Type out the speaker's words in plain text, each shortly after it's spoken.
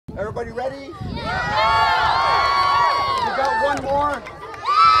Everybody ready? Yeah! You got one more?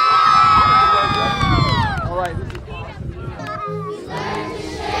 Yeah! All right.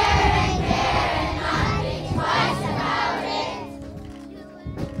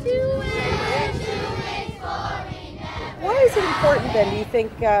 Why is it important then, do you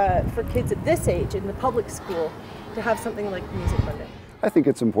think, for kids at this age in the public school to have something like Music Monday? I think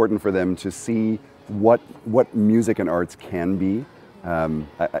it's important for them to see what music and arts can be. I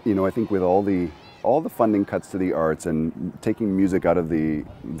think with all the funding cuts to the arts and taking music out of the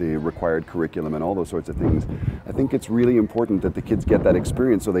required curriculum and all those sorts of things, I think it's really important that the kids get that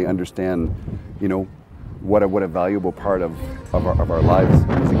experience so they understand, what a valuable part of our lives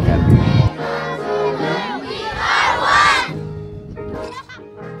music can be.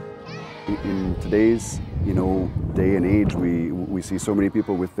 In today's day and age, we see so many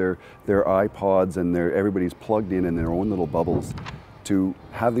people with their iPods and everybody's plugged in their own little bubbles. To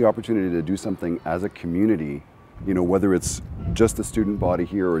have the opportunity to do something as a community, whether it's just the student body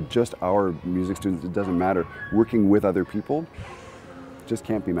here or just our music students, it doesn't matter. Working with other people just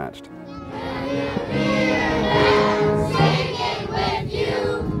can't be matched. Singing with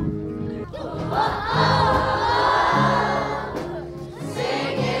you.